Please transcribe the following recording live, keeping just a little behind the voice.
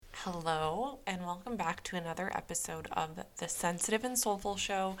Hello, and welcome back to another episode of the Sensitive and Soulful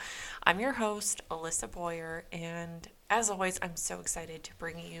Show. I'm your host, Alyssa Boyer, and as always, I'm so excited to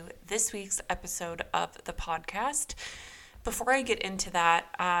bring you this week's episode of the podcast. Before I get into that,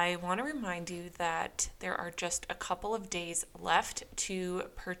 I want to remind you that there are just a couple of days left to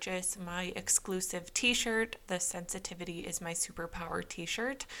purchase my exclusive t-shirt. The Sensitivity is My Superpower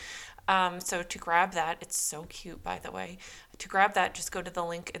t-shirt. So to grab that, it's so cute, by the way. To grab that, just go to the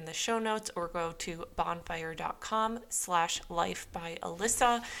link in the show notes or go to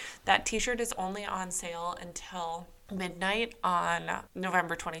bonfire.com/lifebyAlyssa. That t-shirt is only on sale until midnight on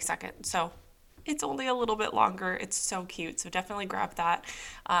November 22nd. So it's only a little bit longer. It's so cute. So definitely grab that.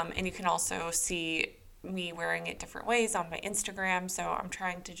 And you can also see me wearing it different ways on my Instagram. So I'm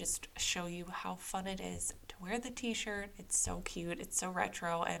trying to just show you how fun it is to wear the t-shirt. It's so cute. It's so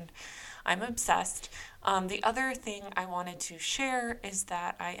retro and I'm obsessed. The other thing I wanted to share is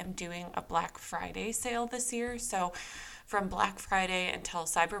that I am doing a Black Friday sale this year. So from Black Friday until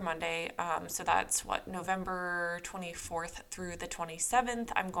Cyber Monday, so that's November 24th through the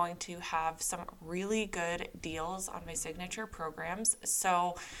 27th, I'm going to have some really good deals on my signature programs.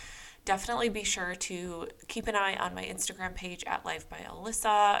 So definitely be sure to keep an eye on my Instagram page at Life by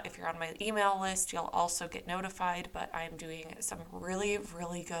Alyssa. If you're on my email list, you'll also get notified, but I'm doing some really,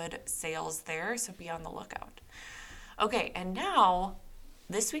 really good sales there, so be on the lookout. Okay, and now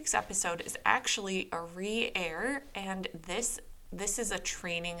this week's episode is actually a re-air, and this is a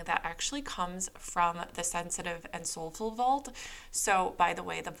training that actually comes from the Sensitive and Soulful Vault. So, by the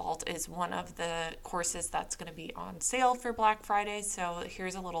way, the Vault is one of the courses that's going to be on sale for Black Friday. So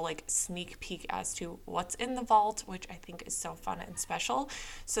here's a little sneak peek as to what's in the Vault, which I think is so fun and special.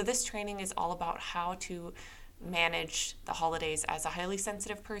 So this training is all about how to manage the holidays as a highly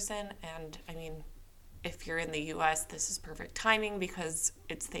sensitive person. And I mean, if you're in the US, this is perfect timing because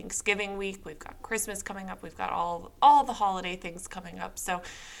it's Thanksgiving week. We've got Christmas coming up. We've got all the holiday things coming up. So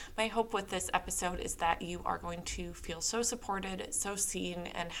my hope with this episode is that you are going to feel so supported, so seen,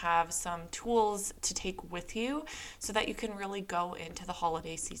 and have some tools to take with you so that you can really go into the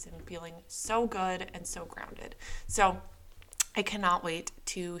holiday season feeling so good and so grounded. So I cannot wait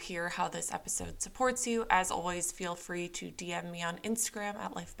to hear how this episode supports you. As always, feel free to DM me on Instagram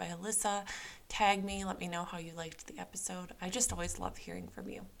at Life by Alyssa. Tag me, let me know how you liked the episode. I just always love hearing from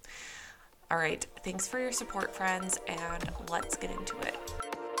you. All right, thanks for your support, friends, and let's get into it.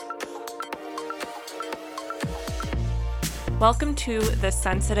 Welcome to the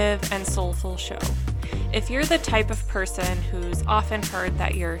Sensitive and Soulful Show. If you're the type of person who's often heard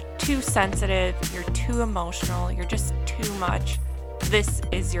that you're too sensitive, you're too emotional, you're just too much, this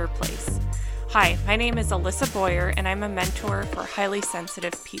is your place. Hi, my name is Alyssa Boyer, and I'm a mentor for highly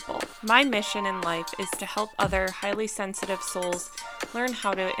sensitive people. My mission in life is to help other highly sensitive souls learn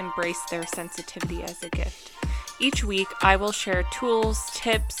how to embrace their sensitivity as a gift. Each week, I will share tools,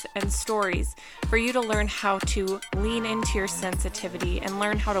 tips, and stories for you to learn how to lean into your sensitivity and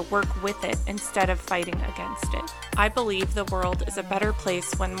learn how to work with it instead of fighting against it. I believe the world is a better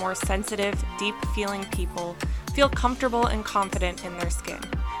place when more sensitive, deep-feeling people feel comfortable and confident in their skin,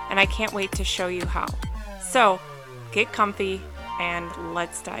 and I can't wait to show you how. So, get comfy and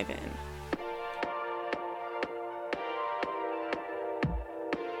let's dive in.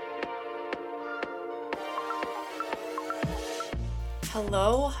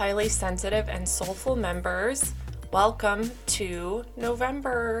 Hello, highly sensitive and soulful members. Welcome to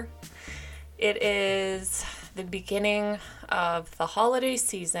November. It is the beginning of the holiday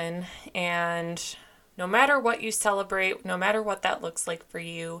season, and no matter what you celebrate, no matter what that looks like for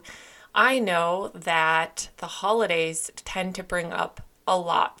you, I know that the holidays tend to bring up a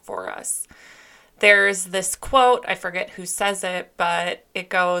lot for us. There's this quote, I forget who says it, but it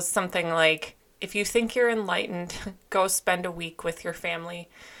goes something like, if you think you're enlightened, go spend a week with your family.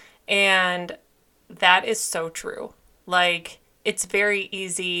 And that is so true. It's very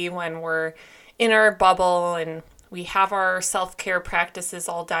easy when we're in our bubble and we have our self-care practices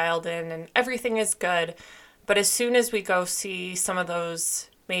all dialed in and everything is good. But as soon as we go see some of those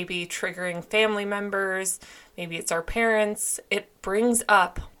maybe triggering family members, maybe it's our parents, it brings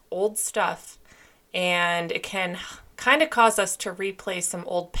up old stuff, and it can kind of cause us to replay some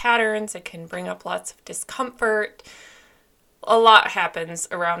old patterns. It can bring up lots of discomfort. A lot happens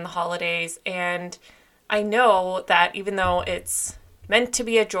around the holidays, and I know that even though it's meant to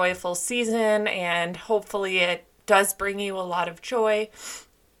be a joyful season and hopefully it does bring you a lot of joy,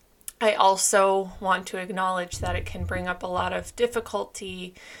 I also want to acknowledge that it can bring up a lot of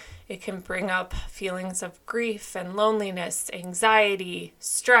difficulty. It can bring up feelings of grief and loneliness, anxiety,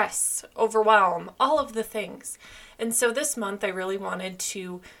 stress, overwhelm, all of the things. And so this month I really wanted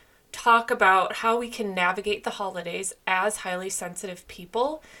to talk about how we can navigate the holidays as highly sensitive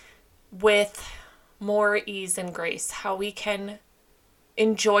people with more ease and grace, how we can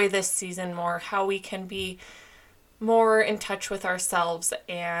enjoy this season more, how we can be more in touch with ourselves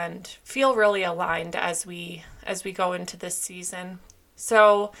and feel really aligned as we go into this season.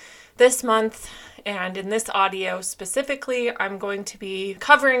 So this month and in this audio specifically, I'm going to be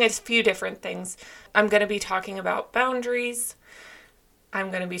covering a few different things. I'm going to be talking about boundaries. I'm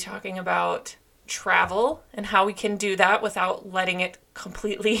going to be talking about travel and how we can do that without letting it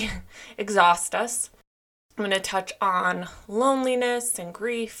completely exhaust us. I'm going to touch on loneliness and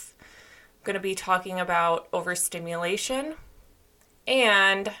grief. I'm going to be talking about overstimulation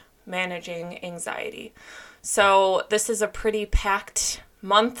and managing anxiety. So this is a pretty packed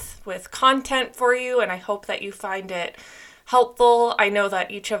month with content for you, and I hope that you find it helpful. I know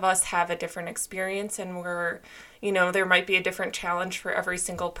that each of us have a different experience, and there might be a different challenge for every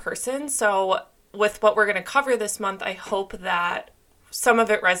single person. So with what we're going to cover this month, I hope that some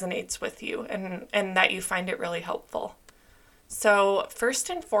of it resonates with you and that you find it really helpful. So first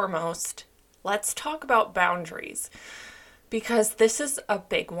and foremost, let's talk about boundaries, because this is a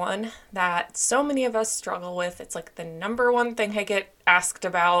big one that so many of us struggle with. It's like the number one thing I get asked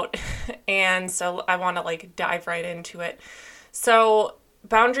about, and so I want to dive right into it. So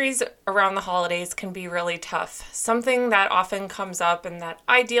boundaries around the holidays can be really tough. Something that often comes up and that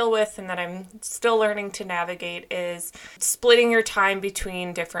I deal with and that I'm still learning to navigate is splitting your time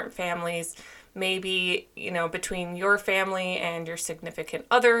between different families. Maybe, between your family and your significant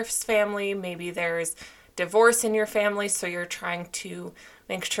other's family. Maybe there's divorce in your family, so you're trying to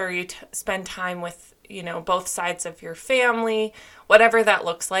make sure you spend time with, both sides of your family. Whatever that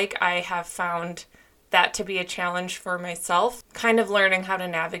looks like, I have found that to be a challenge for myself, kind of learning how to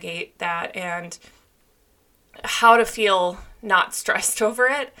navigate that and how to feel not stressed over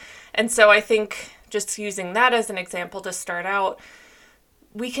it. And so I think just using that as an example to start out,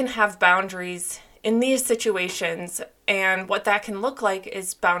 we can have boundaries in these situations, and what that can look like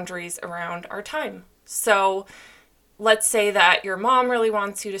is boundaries around our time. So let's say that your mom really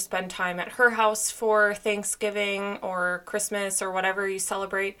wants you to spend time at her house for Thanksgiving or Christmas or whatever you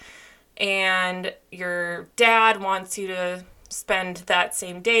celebrate, and your dad wants you to spend that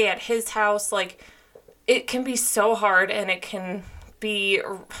same day at his house. It can be so hard, and it can be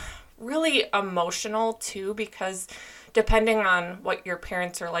really emotional too, because depending on what your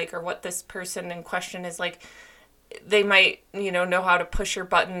parents are like or what this person in question is like, they might, know how to push your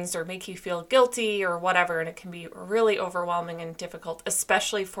buttons or make you feel guilty or whatever, and it can be really overwhelming and difficult,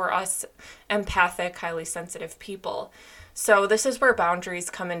 especially for us empathic, highly sensitive people. So this is where boundaries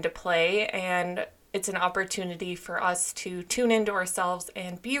come into play, and it's an opportunity for us to tune into ourselves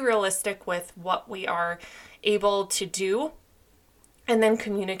and be realistic with what we are able to do, and then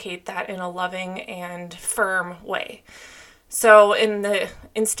communicate that in a loving and firm way. So in the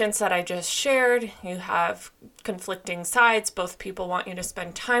instance that I just shared, you have conflicting sides. Both people want you to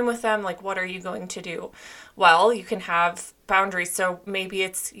spend time with them. What are you going to do? Well, you can have boundaries. So maybe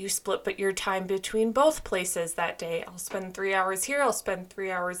it's you split your time between both places that day. I'll spend 3 hours here. I'll spend 3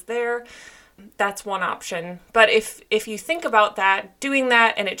 hours there. That's one option. But if you think about that, doing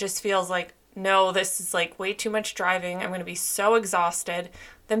that, and it just feels like, no, this is way too much driving, I'm going to be so exhausted,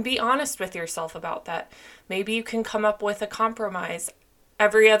 then be honest with yourself about that. Maybe you can come up with a compromise.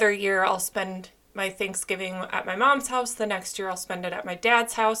 Every other year I'll spend my Thanksgiving at my mom's house. The next year I'll spend it at my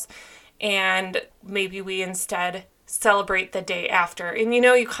dad's house. And maybe we instead celebrate the day after. And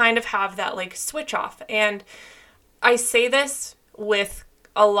you kind of have that switch off. And I say this with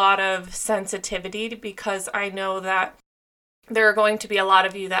a lot of sensitivity because I know that there are going to be a lot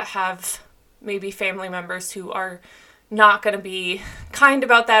of you that have maybe family members who are not going to be kind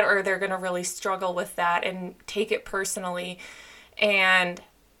about that, or they're going to really struggle with that and take it personally. And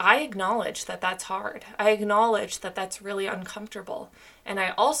I acknowledge that that's hard. I acknowledge that that's really uncomfortable. And I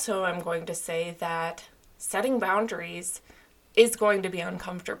also am going to say that setting boundaries is going to be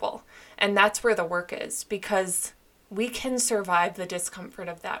uncomfortable. And that's where the work is, because we can survive the discomfort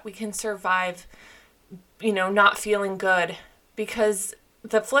of that. We can survive, not feeling good, because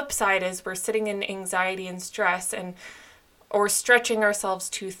the flip side is we're sitting in anxiety and stress or stretching ourselves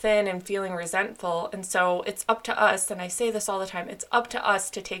too thin and feeling resentful. And so it's up to us, and I say this all the time, it's up to us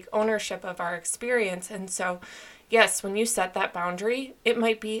to take ownership of our experience. And so, yes, when you set that boundary, it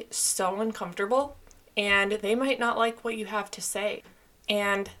might be so uncomfortable, and they might not like what you have to say.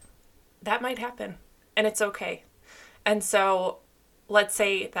 And that might happen, and it's okay. And so let's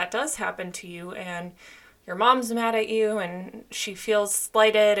say that does happen to you, and your mom's mad at you, and she feels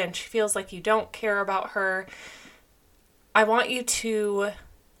slighted, and she feels like you don't care about her. I want you to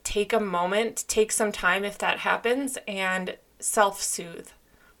take a moment, take some time if that happens, and self-soothe.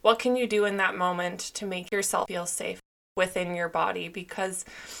 What can you do in that moment to make yourself feel safe within your body? Because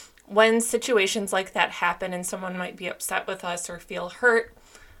when situations like that happen and someone might be upset with us or feel hurt,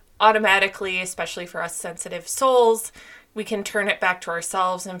 automatically, especially for us sensitive souls, we can turn it back to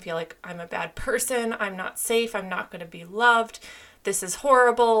ourselves and feel like, I'm a bad person, I'm not safe, I'm not going to be loved, this is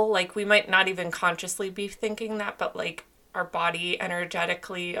horrible. Like, we might not even consciously be thinking that, but like our body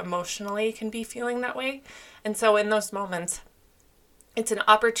energetically, emotionally can be feeling that way. And so in those moments, it's an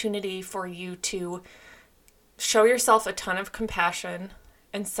opportunity for you to show yourself a ton of compassion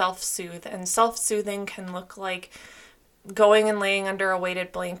and self-soothe. And self-soothing can look like going and laying under a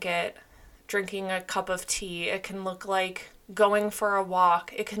weighted blanket, drinking a cup of tea. It can look like going for a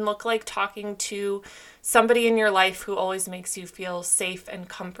walk. It can look like talking to somebody in your life who always makes you feel safe and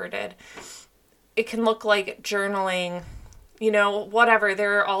comforted. It can look like journaling, whatever.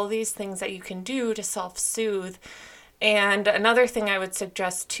 There are all these things that you can do to self-soothe. And another thing I would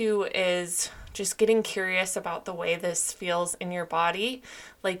suggest too is just getting curious about the way this feels in your body,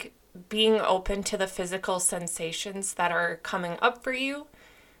 like being open to the physical sensations that are coming up for you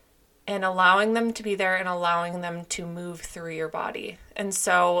and allowing them to be there and allowing them to move through your body. And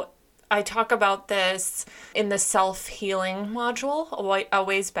so I talk about this in the self-healing module a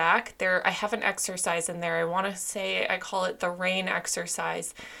ways back. I have an exercise in there. I want to say I call it the rain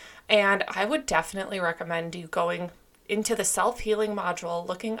exercise. And I would definitely recommend you going into the self-healing module,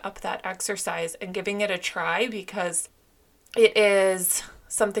 looking up that exercise and giving it a try, because it is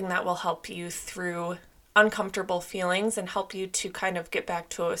something that will help you through uncomfortable feelings and help you to kind of get back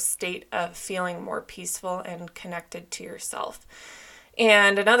to a state of feeling more peaceful and connected to yourself.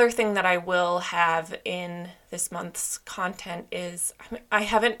 And another thing that I will have in this month's content is, I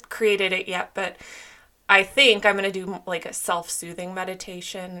haven't created it yet, but I think I'm going to do like a self-soothing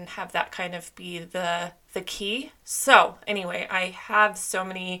meditation and have that kind of be the key. So anyway, I have so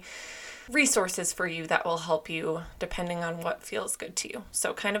many resources for you that will help you depending on what feels good to you.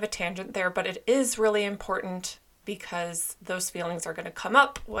 So kind of a tangent there, but it is really important because those feelings are going to come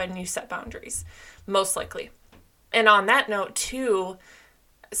up when you set boundaries, most likely. And on that note too,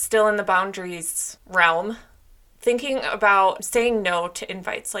 still in the boundaries realm, thinking about saying no to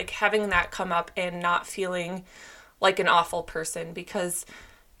invites, like having that come up and not feeling like an awful person, because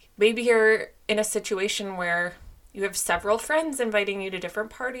maybe you're in a situation where you have several friends inviting you to different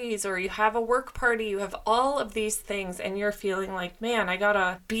parties, or you have a work party, you have all of these things, and you're feeling like, man, I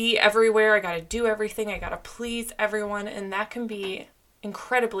gotta be everywhere, I gotta do everything, I gotta please everyone, and that can be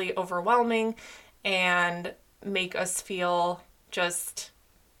incredibly overwhelming and make us feel just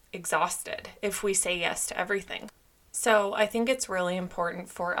exhausted if we say yes to everything. So I think it's really important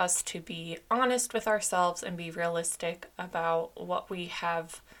for us to be honest with ourselves and be realistic about what we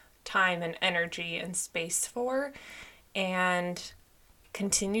have time and energy and space for, and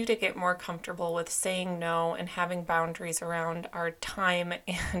continue to get more comfortable with saying no and having boundaries around our time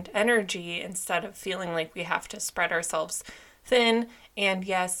and energy instead of feeling like we have to spread ourselves thin. And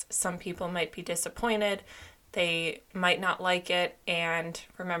yes, some people might be disappointed. They might not like it. And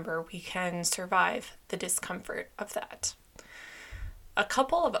remember, we can survive the discomfort of that. A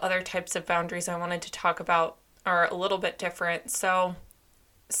couple of other types of boundaries I wanted to talk about are a little bit different. So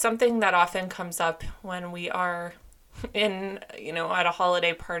something that often comes up when we are at a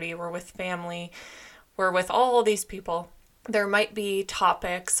holiday party, we're with family, we're with all these people, there might be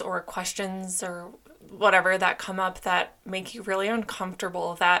topics or questions or whatever that come up that make you really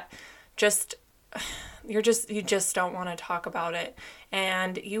uncomfortable, that you just don't want to talk about it.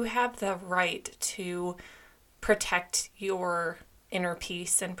 And you have the right to protect your inner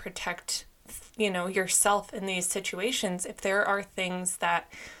peace and protect yourself in these situations if there are things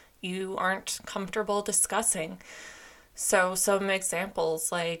that you aren't comfortable discussing. So some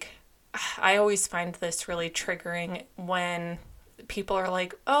examples, like, I always find this really triggering when people are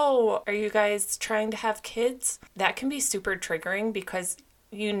like, oh, are you guys trying to have kids? That can be super triggering because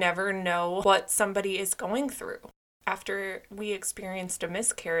you never know what somebody is going through. After we experienced a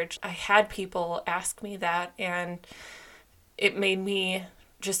miscarriage, I had people ask me that, and it made me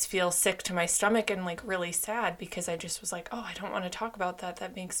just feel sick to my stomach and like really sad, because I just was like, oh, I don't want to talk about that.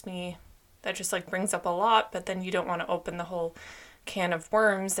 That just like brings up a lot, but then you don't want to open the whole can of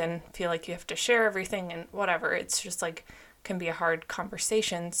worms and feel like you have to share everything and whatever. It's just like, can be a hard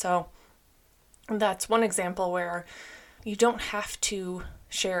conversation. So that's one example where you don't have to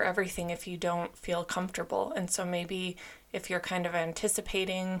share everything if you don't feel comfortable. And so maybe if you're kind of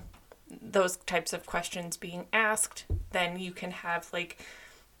anticipating those types of questions being asked, then you can have like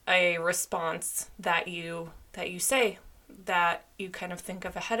a response that you say, that you kind of think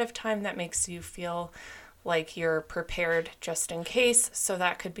of ahead of time that makes you feel like you're prepared just in case. So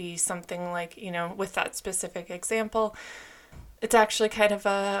that could be something like, with that specific example, it's actually kind of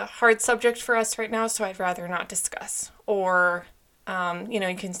a hard subject for us right now, so I'd rather not discuss. Or,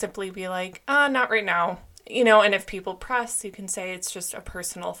 you can simply be like, not right now. And if people press, you can say it's just a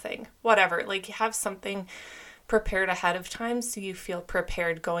personal thing. Whatever. Like, you have something prepared ahead of time so you feel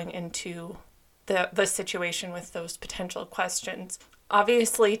prepared going into the situation with those potential questions.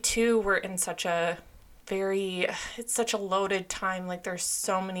 Obviously, too, we're in such a it's such a loaded time. Like, there's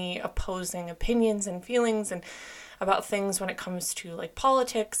so many opposing opinions and feelings and about things when it comes to like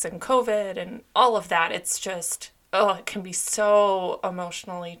politics and COVID and all of that. It's just, it can be so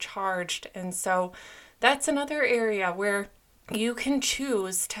emotionally charged. And so that's another area where you can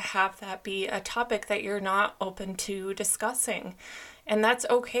choose to have that be a topic that you're not open to discussing. And that's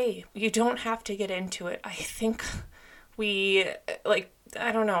okay. You don't have to get into it. I think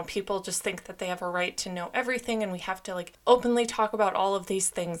people just think that they have a right to know everything and we have to like openly talk about all of these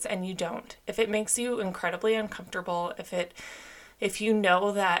things, and you don't. If it makes you incredibly uncomfortable, if you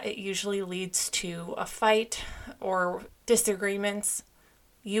know that it usually leads to a fight or disagreements,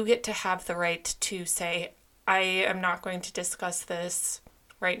 you get to have the right to say, I am not going to discuss this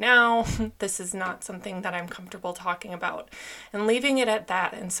right now. This is not something that I'm comfortable talking about, and leaving it at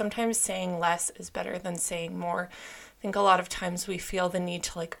that. And sometimes saying less is better than saying more. I think a lot of times we feel the need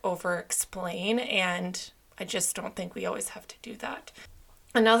to like over-explain, and I just don't think we always have to do that.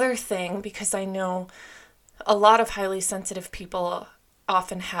 Another thing, because I know a lot of highly sensitive people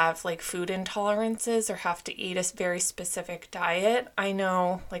often have like food intolerances or have to eat a very specific diet. I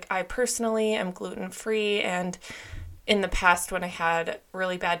know, like, I personally am gluten-free, and in the past when I had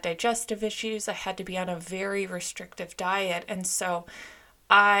really bad digestive issues, I had to be on a very restrictive diet. And so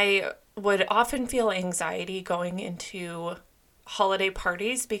I would often feel anxiety going into holiday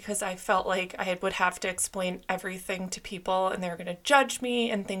parties because I felt like I would have to explain everything to people and they were going to judge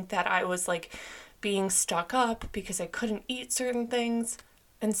me and think that I was like being stuck up because I couldn't eat certain things.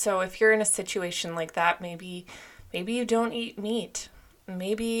 And so if you're in a situation like that, maybe you don't eat meat.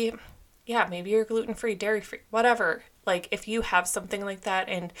 Maybe you're gluten-free, dairy-free, whatever. Like, if you have something like that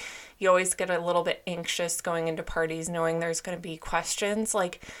and you always get a little bit anxious going into parties knowing there's going to be questions,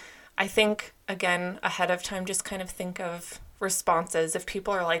 like, I think, again, ahead of time, just kind of think of responses. If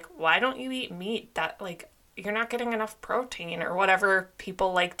people are like, why don't you eat meat? That, like, you're not getting enough protein or whatever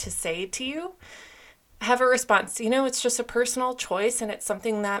people like to say to you. Have a response. It's just a personal choice, and it's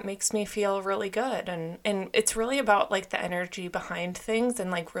something that makes me feel really good. And it's really about like the energy behind things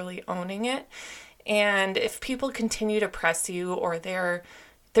and like really owning it. And if people continue to press you, or they're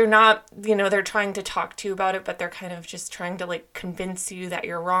not, they're trying to talk to you about it, but they're kind of just trying to like convince you that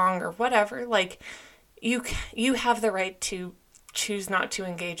you're wrong or whatever, like you have the right to choose not to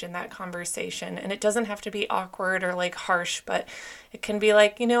engage in that conversation. And it doesn't have to be awkward or like harsh, but it can be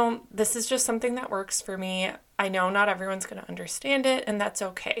like, this is just something that works for me. I know not everyone's going to understand it, and that's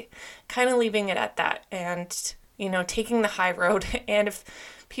okay. Kind of leaving it at that and, taking the high road. And if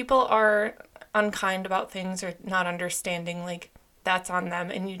people are unkind about things or not understanding, like, that's on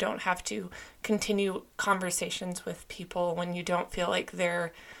them, and you don't have to continue conversations with people when you don't feel like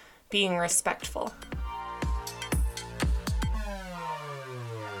they're being respectful.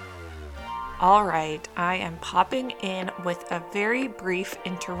 All right, I am popping in with a very brief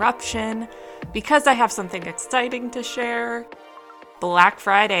interruption because I have something exciting to share. Black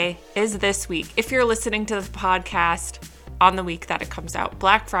Friday is this week. If you're listening to the podcast on the week that it comes out,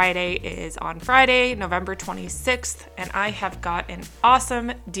 Black Friday is on Friday, November 26th, and I have got an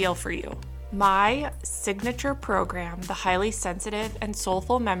awesome deal for you. My signature program, the Highly Sensitive and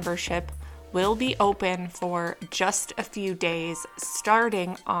Soulful membership, will be open for just a few days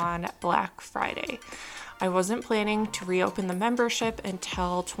starting on Black Friday. I wasn't planning to reopen the membership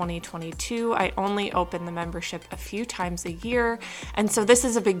until 2022. I only open the membership a few times a year, and so this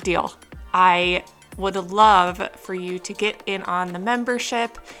is a big deal. I would love for you to get in on the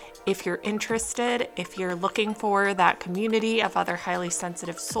membership if you're interested, if you're looking for that community of other highly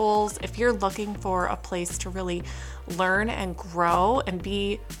sensitive souls, if you're looking for a place to really learn and grow and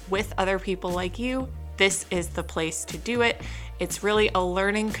be with other people like you, this is the place to do it. It's really a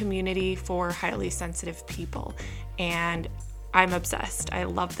learning community for highly sensitive people, and I'm obsessed. I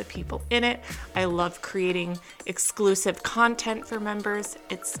love the people in it. I love creating exclusive content for members.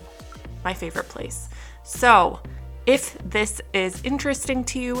 It's my favorite place. So if this is interesting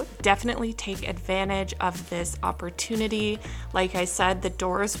to you, definitely take advantage of this opportunity. Like I said, the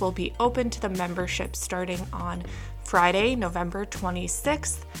doors will be open to the membership starting on Friday, November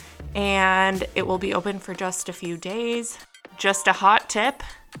 26th. and it will be open for just a few days. Just a hot tip,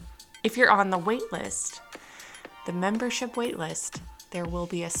 if you're on the wait list, the membership wait list, there will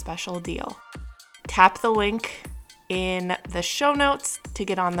be a special deal. Tap the link in the show notes to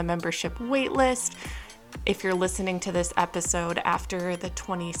get on the membership wait list. If you're listening to this episode after the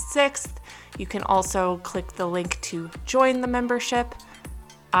 26th, you can also click the link to join the membership.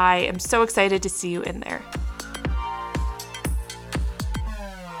 I am so excited to see you in there.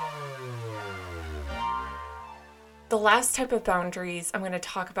 The last type of boundaries I'm going to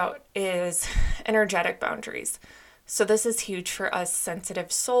talk about is energetic boundaries. So this is huge for us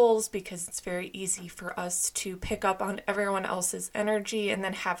sensitive souls because it's very easy for us to pick up on everyone else's energy and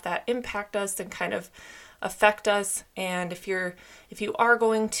then have that impact us and kind of affect us. And if you are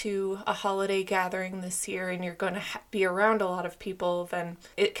going to a holiday gathering this year and you're going to be around a lot of people, then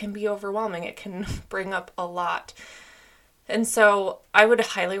it can be overwhelming. It can bring up a lot. And so I would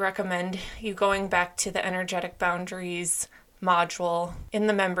highly recommend you going back to the energetic boundaries module in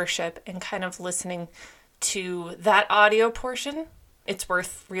the membership and kind of listening to that audio portion. It's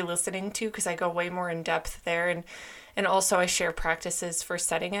worth re-listening to because I go way more in depth there. And also I share practices for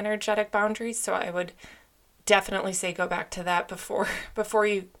setting energetic boundaries. So I would definitely say go back to that before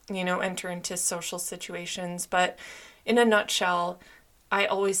you enter into social situations. But in a nutshell, I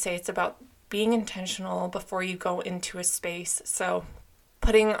always say it's about being intentional before you go into a space. So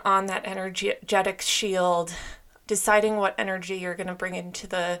putting on that energetic shield, deciding what energy you're going to bring into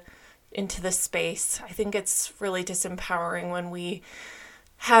the space. I think it's really disempowering when we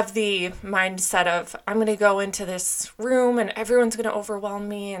have the mindset of, I'm going to go into this room and everyone's going to overwhelm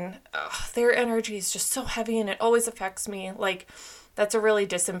me and their energy is just so heavy and it always affects me. Like, that's a really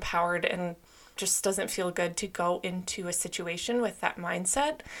disempowered and just doesn't feel good to go into a situation with that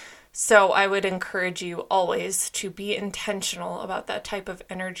mindset. So I would encourage you always to be intentional about that type of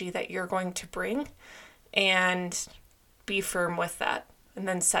energy that you're going to bring and be firm with that. And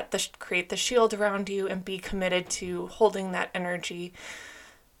then create the shield around you and be committed to holding that energy.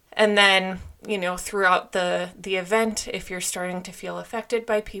 And then, throughout the event, if you're starting to feel affected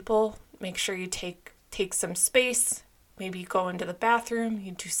by people, make sure you take some space. Maybe go into the bathroom,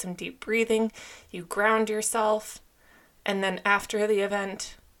 you do some deep breathing, you ground yourself. And then after the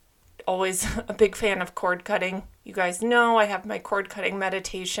event, always a big fan of cord cutting. You guys know I have my cord cutting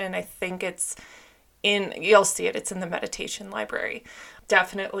meditation. I think you'll see it. It's in the meditation library.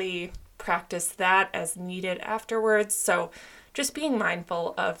 Definitely practice that as needed afterwards. So just being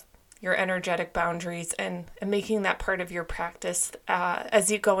mindful of your energetic boundaries and making that part of your practice as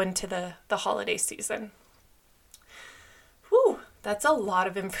you go into the holiday season. Whew, that's a lot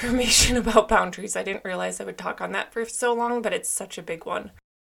of information about boundaries. I didn't realize I would talk on that for so long, but it's such a big one.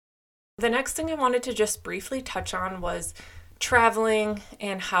 The next thing I wanted to just briefly touch on was traveling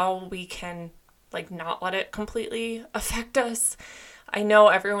and how we can not let it completely affect us. I know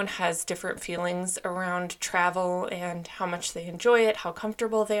everyone has different feelings around travel and how much they enjoy it, how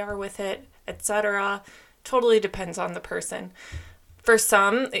comfortable they are with it, etc. Totally depends on the person. For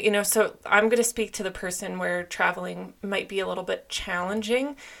some, so I'm going to speak to the person where traveling might be a little bit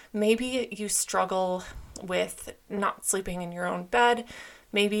challenging. Maybe you struggle with not sleeping in your own bed.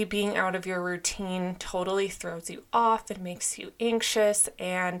 Maybe being out of your routine totally throws you off and makes you anxious,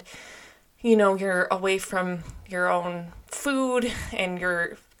 and you're away from your own food and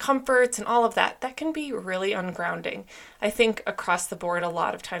your comforts and all of that. That can be really ungrounding. I think across the board, a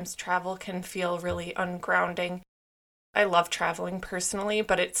lot of times travel can feel really ungrounding. I love traveling personally,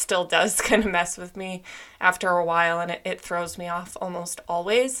 but it still does kind of mess with me after a while, and it throws me off almost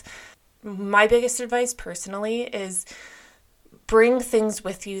always. My biggest advice personally is bring things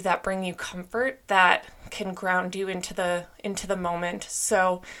with you that bring you comfort, that can ground you into the moment.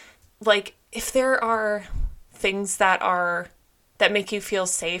 So if there are things that make you feel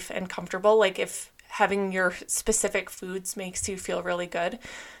safe and comfortable, like if having your specific foods makes you feel really good,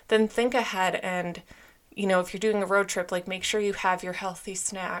 then think ahead and, if you're doing a road trip, make sure you have your healthy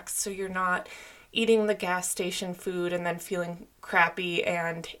snacks so you're not eating the gas station food and then feeling crappy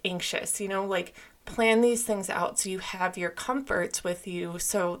and anxious, plan these things out so you have your comforts with you.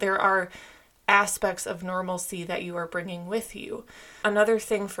 So there are aspects of normalcy that you are bringing with you. Another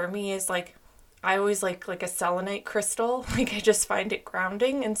thing for me is I always like a selenite crystal. I just find it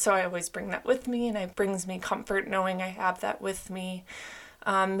grounding, and so I always bring that with me, and it brings me comfort knowing I have that with me.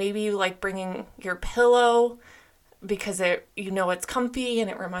 Maybe you like bringing your pillow because it's comfy and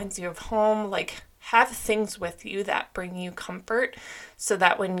it reminds you of home. Have things with you that bring you comfort so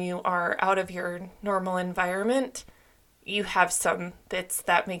that when you are out of your normal environment, you have some bits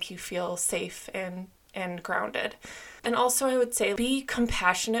that make you feel safe and and grounded. And also I would say be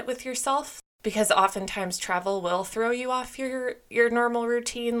compassionate with yourself, because oftentimes travel will throw you off your normal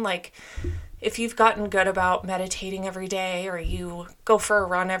routine. Like if you've gotten good about meditating every day, or you go for a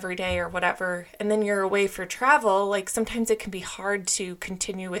run every day or whatever, and then you're away for travel, like sometimes it can be hard to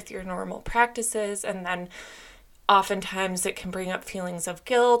continue with your normal practices. And then oftentimes it can bring up feelings of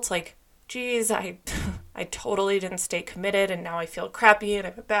guilt, like, geez, I totally didn't stay committed and now I feel crappy and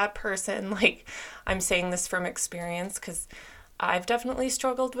I'm a bad person. Like, I'm saying this from experience because I've definitely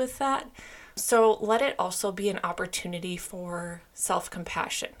struggled with that. So let it also be an opportunity for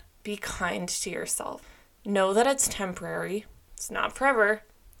self-compassion. Be kind to yourself. Know that it's temporary. It's not forever.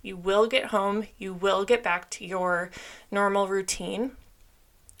 You will get home. You will get back to your normal routine.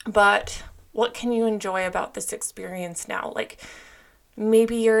 But what can you enjoy about this experience now? Like,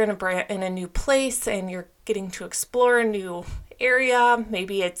 maybe you're in a new place and you're getting to explore a new area.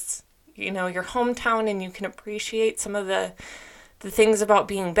 Maybe it's, your hometown, and you can appreciate some of the things about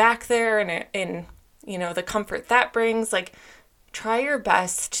being back there and the comfort that brings. Like, try your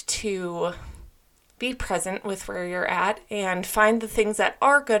best to be present with where you're at and find the things that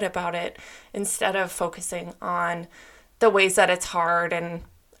are good about it instead of focusing on the ways that it's hard and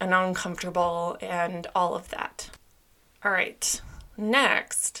uncomfortable and all of that. All right,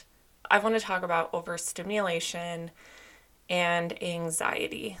 next, I want to talk about overstimulation and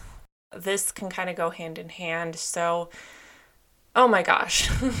anxiety. This can kind of go hand in hand. So, oh my gosh,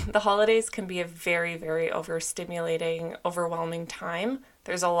 the holidays can be a very, very overstimulating, overwhelming time.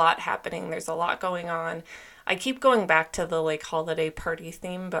 There's a lot happening. There's a lot going on. I keep going back to the holiday party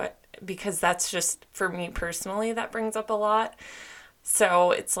theme, but because that's just, for me personally, that brings up a lot.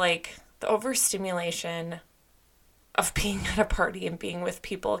 So it's like the overstimulation of being at a party and being with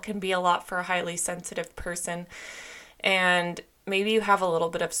people can be a lot for a highly sensitive person. And maybe you have a little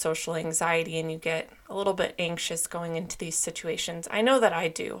bit of social anxiety and you get a little bit anxious going into these situations. I know that I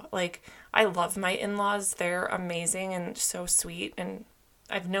do. Like, I love my in-laws. They're amazing and so sweet, and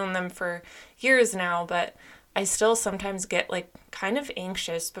I've known them for years now, but I still sometimes get kind of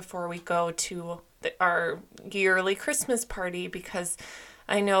anxious before we go to our yearly Christmas party, because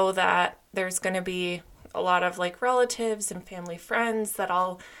I know that there's going to be a lot of relatives and family friends that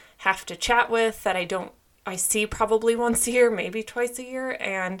I'll have to chat with that I see probably once a year, maybe twice a year.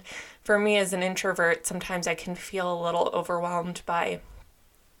 And for me as an introvert, sometimes I can feel a little overwhelmed by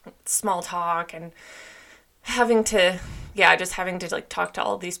small talk and having to talk to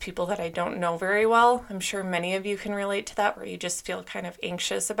all these people that I don't know very well. I'm sure many of you can relate to that, where you just feel kind of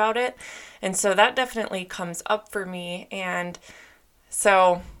anxious about it. And so that definitely comes up for me. And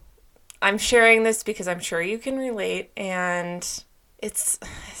so I'm sharing this because I'm sure you can relate, and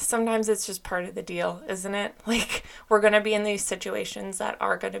sometimes it's just part of the deal, isn't it? Like, we're going to be in these situations that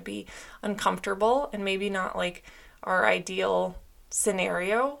are going to be uncomfortable and maybe not our ideal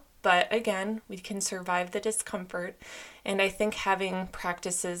scenario, but again, we can survive the discomfort. And I think having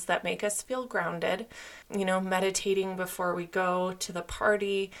practices that make us feel grounded, meditating before we go to the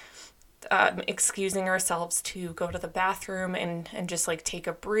party, excusing ourselves to go to the bathroom and just take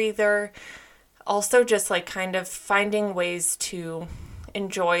a breather. Also just kind of finding ways to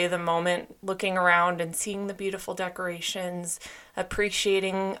enjoy the moment, looking around and seeing the beautiful decorations,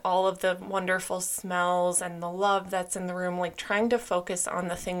 appreciating all of the wonderful smells and the love that's in the room, trying to focus on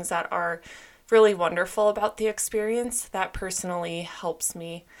the things that are really wonderful about the experience. That personally helps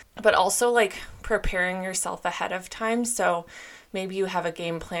me. But also preparing yourself ahead of time. So maybe you have a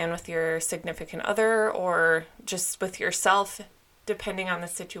game plan with your significant other or just with yourself, depending on the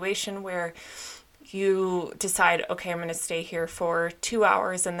situation, where you decide, okay, I'm going to stay here for 2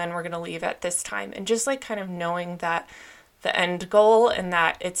 hours and then we're going to leave at this time. And just kind of knowing that the end goal and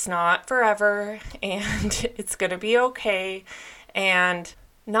that it's not forever and it's going to be okay, and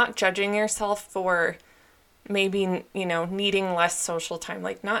not judging yourself for maybe, needing less social time,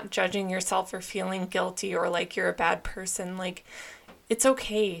 not judging yourself for feeling guilty or you're a bad person. It's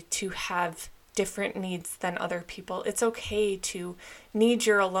okay to have different needs than other people. It's okay to need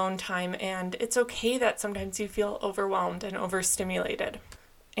your alone time, and it's okay that sometimes you feel overwhelmed and overstimulated.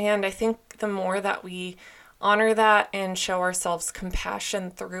 And I think the more that we honor that and show ourselves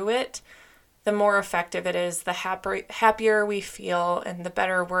compassion through it, the more effective it is, the happier we feel, and the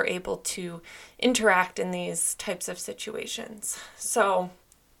better we're able to interact in these types of situations. So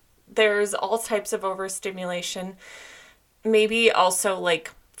there's all types of overstimulation. Maybe also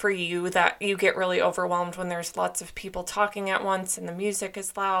for you that you get really overwhelmed when there's lots of people talking at once and the music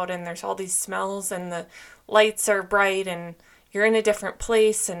is loud and there's all these smells and the lights are bright and you're in a different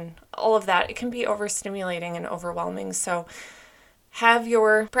place and all of that. It can be overstimulating and overwhelming. So have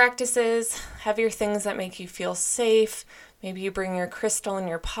your practices, have your things that make you feel safe. Maybe you bring your crystal in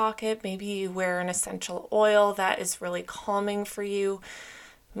your pocket. Maybe you wear an essential oil that is really calming for you.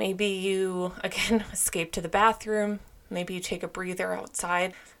 Maybe you, again, escape to the bathroom. Maybe you take a breather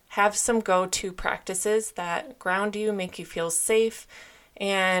outside. Have some go-to practices that ground you, make you feel safe.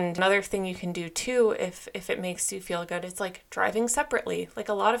 And another thing you can do too, if it makes you feel good, is like driving separately. Like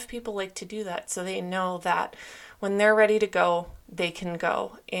a lot of people like to do that, so they know that when they're ready to go, they can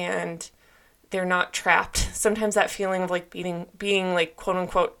go and they're not trapped. Sometimes that feeling of like being like quote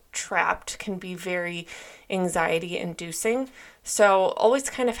unquote trapped can be very anxiety inducing. So always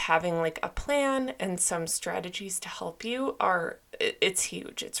kind of having like a plan and some strategies to help you it's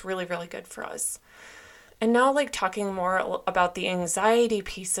huge. It's really, really good for us. And now like talking more about the anxiety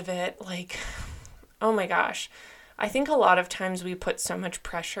piece of it, like, oh my gosh, I think a lot of times we put so much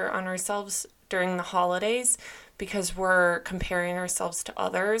pressure on ourselves during the holidays because we're comparing ourselves to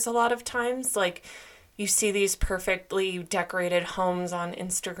others a lot of times. Like you see these perfectly decorated homes on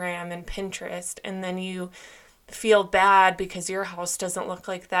Instagram and Pinterest, and then you feel bad because your house doesn't look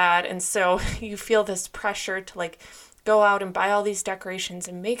like that. And so you feel this pressure to like go out and buy all these decorations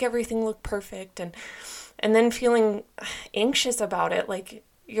and make everything look perfect, and then feeling anxious about it, like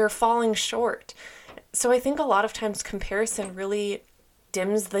you're falling short. So I think a lot of times comparison really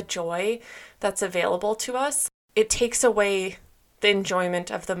dims the joy that's available to us. It takes away the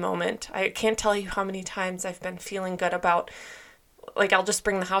enjoyment of the moment. I can't tell you how many times I've been feeling good about, like, I'll just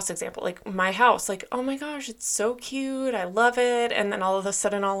bring the house example, like my house, like, oh my gosh, it's so cute, I love it. And then all of a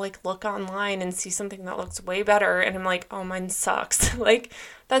sudden I'll like look online and see something that looks way better, and I'm like, oh, mine sucks. Like,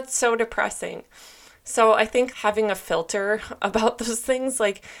 that's so depressing. So I think having a filter about those things,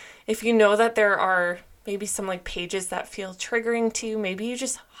 like if you know that there are maybe some like pages that feel triggering to you, maybe you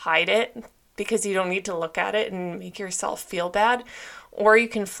just hide it because you don't need to look at it and make yourself feel bad. Or you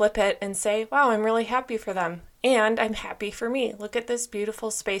can flip it and say, wow, I'm really happy for them. And I'm happy for me. Look at this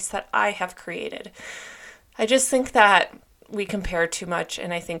beautiful space that I have created. I just think that we compare too much,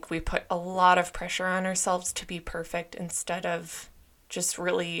 and I think we put a lot of pressure on ourselves to be perfect instead of just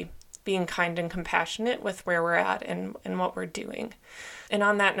really being kind and compassionate with where we're at and what we're doing. And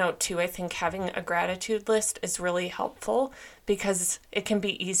on that note too, I think having a gratitude list is really helpful because it can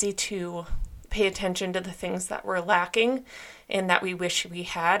be easy to pay attention to the things that we're lacking and that we wish we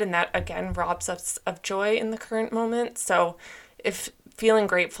had, and that again robs us of joy in the current moment. So if feeling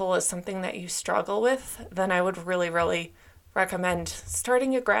grateful is something that you struggle with, then I would really, really recommend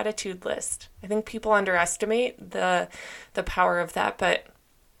starting a gratitude list. I think people underestimate the power of that, but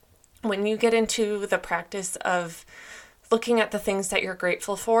when you get into the practice of looking at the things that you're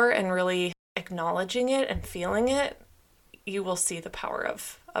grateful for and really acknowledging it and feeling it, you will see the power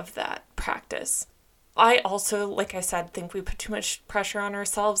of that practice. I also, like I said, think we put too much pressure on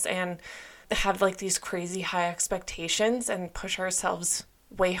ourselves and have like these crazy high expectations and push ourselves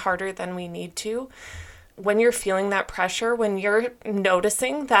way harder than we need to. When you're feeling that pressure, when you're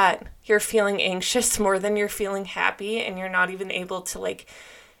noticing that you're feeling anxious more than you're feeling happy, and you're not even able to like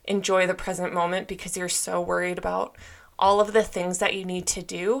enjoy the present moment because you're so worried about all of the things that you need to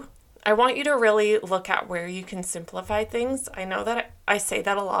do, I want you to really look at where you can simplify things. I know that I say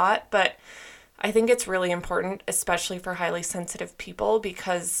that a lot, but I think it's really important, especially for highly sensitive people,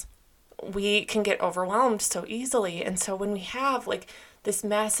 because we can get overwhelmed so easily. And so when we have like this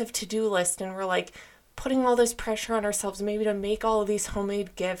massive to-do list and we're like putting all this pressure on ourselves, maybe to make all of these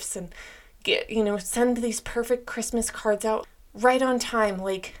homemade gifts and send these perfect Christmas cards out right on time,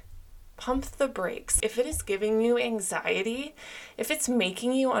 like pump the brakes. If it is giving you anxiety, if it's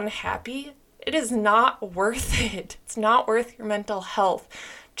making you unhappy, it is not worth it. It's not worth your mental health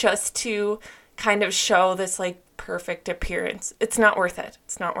just to kind of show this like perfect appearance. It's not worth it.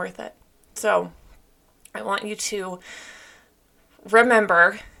 It's not worth it. So I want you to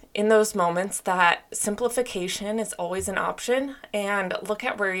remember in those moments that simplification is always an option, and look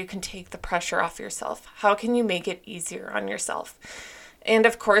at where you can take the pressure off yourself. How can you make it easier on yourself? And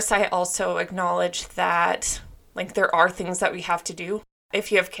of course, I also acknowledge that like there are things that we have to do. If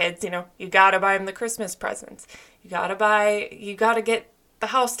you have kids, you gotta buy them the Christmas presents. You gotta get the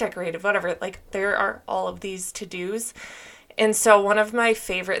house decorated, whatever. Like there are all of these to-dos. And so one of my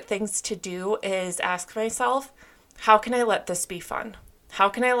favorite things to do is ask myself, how can I let this be fun? How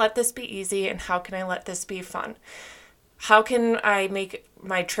can I let this be easy? And how can I let this be fun? How can I make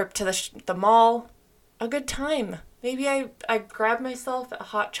my trip to the mall a good time? Maybe I grab myself a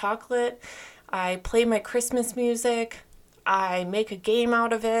hot chocolate, I play my Christmas music, I make a game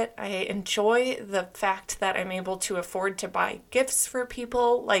out of it, I enjoy the fact that I'm able to afford to buy gifts for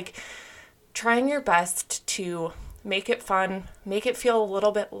people. Like trying your best to make it fun, make it feel a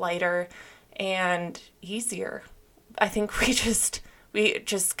little bit lighter and easier. I think we just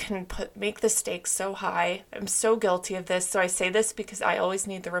can make the stakes so high. I'm so guilty of this. So I say this because I always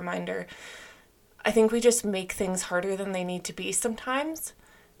need the reminder. I think we just make things harder than they need to be sometimes.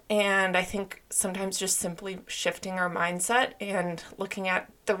 And I think sometimes just simply shifting our mindset and looking at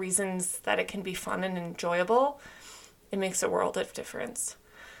the reasons that it can be fun and enjoyable, it makes a world of difference.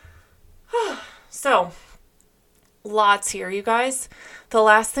 So, lots here, you guys. The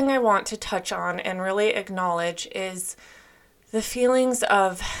last thing I want to touch on and really acknowledge is the feelings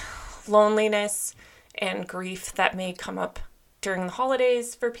of loneliness and grief that may come up during the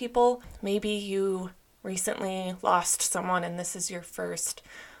holidays for people. Maybe you recently lost someone and this is your first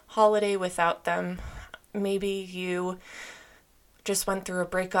holiday without them. Maybe you just went through a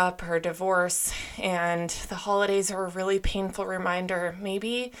breakup or a divorce and the holidays are a really painful reminder.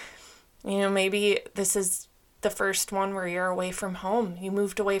 Maybe this is the first one where you're away from home. You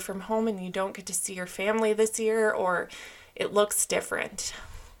moved away from home and you don't get to see your family this year, or it looks different.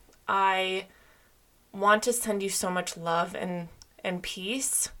 I want to send you so much love and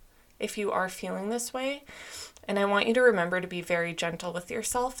peace if you are feeling this way. And I want you to remember to be very gentle with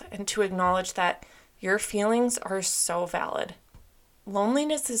yourself and to acknowledge that your feelings are so valid.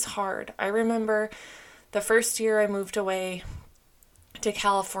 Loneliness is hard. I remember the first year I moved away to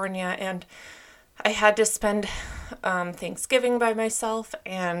California and I had to spend Thanksgiving by myself,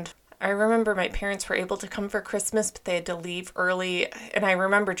 and I remember my parents were able to come for Christmas, but they had to leave early, and I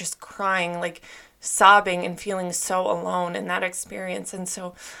remember just crying, like sobbing and feeling so alone in that experience. And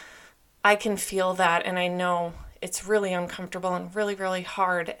so I can feel that, and I know it's really uncomfortable and really, really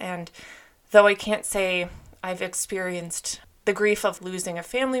hard. And though I can't say I've experienced the grief of losing a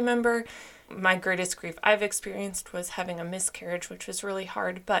family member, my greatest grief I've experienced was having a miscarriage, which was really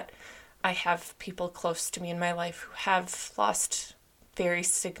hard. But I have people close to me in my life who have lost very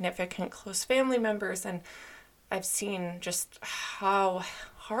significant close family members, and I've seen just how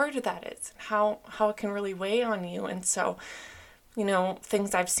hard that is and how it can really weigh on you. And so,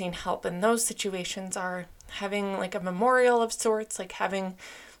 things I've seen help in those situations are having like a memorial of sorts, like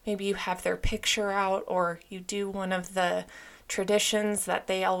maybe you have their picture out, or you do one of the traditions that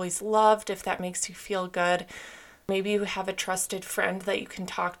they always loved, if that makes you feel good. Maybe you have a trusted friend that you can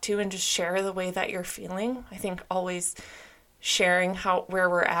talk to and just share the way that you're feeling. I think always sharing where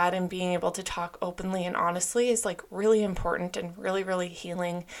we're at and being able to talk openly and honestly is like really important and really, really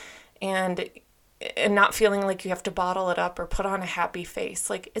healing, and not feeling like you have to bottle it up or put on a happy face.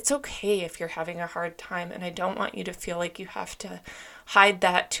 Like, it's okay if you're having a hard time, and I don't want you to feel like you have to hide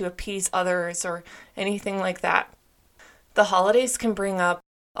that to appease others or anything like that. The holidays can bring up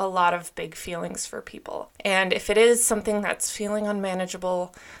a lot of big feelings for people, and if it is something that's feeling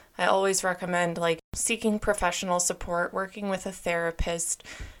unmanageable, I always recommend seeking professional support, working with a therapist,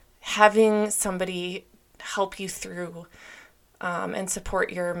 having somebody help you through and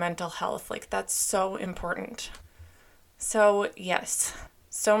support your mental health. That's so important. So yes,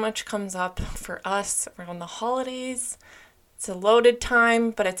 so much comes up for us around the holidays. It's a loaded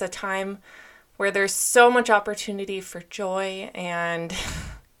time, but it's a time where there's so much opportunity for joy and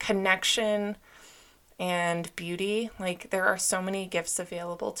connection and beauty. There are so many gifts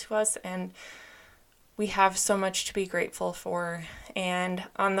available to us, and we have so much to be grateful for. And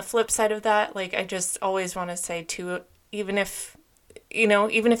on the flip side of that, I just always want to say too, even if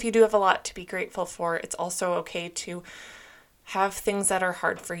you do have a lot to be grateful for, it's also okay to have things that are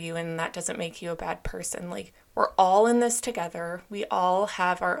hard for you, and that doesn't make you a bad person. We're all in this together. We all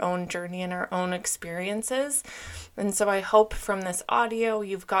have our own journey and our own experiences. And so I hope from this audio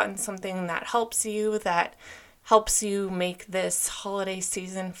you've gotten something that helps you make this holiday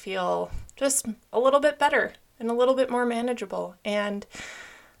season feel just a little bit better and a little bit more manageable. And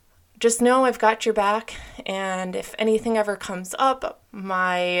just know I've got your back, and if anything ever comes up,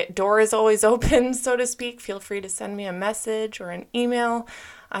 my door is always open, so to speak. Feel free to send me a message or an email.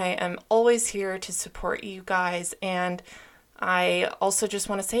 I am always here to support you guys, and I also just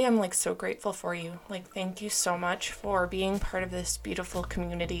want to say I'm so grateful for you. Thank you so much for being part of this beautiful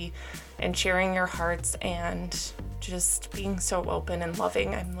community and sharing your hearts and just being so open and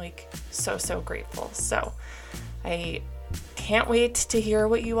loving. I'm so grateful. So I can't wait to hear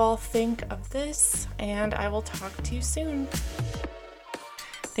what you all think of this, and I will talk to you soon.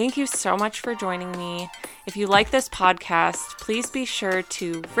 Thank you so much for joining me. If you like this podcast, please be sure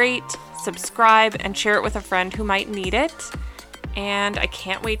to rate, subscribe, and share it with a friend who might need it. And I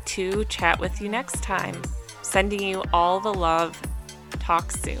can't wait to chat with you next time. Sending you all the love.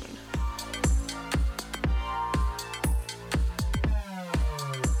 Talk soon.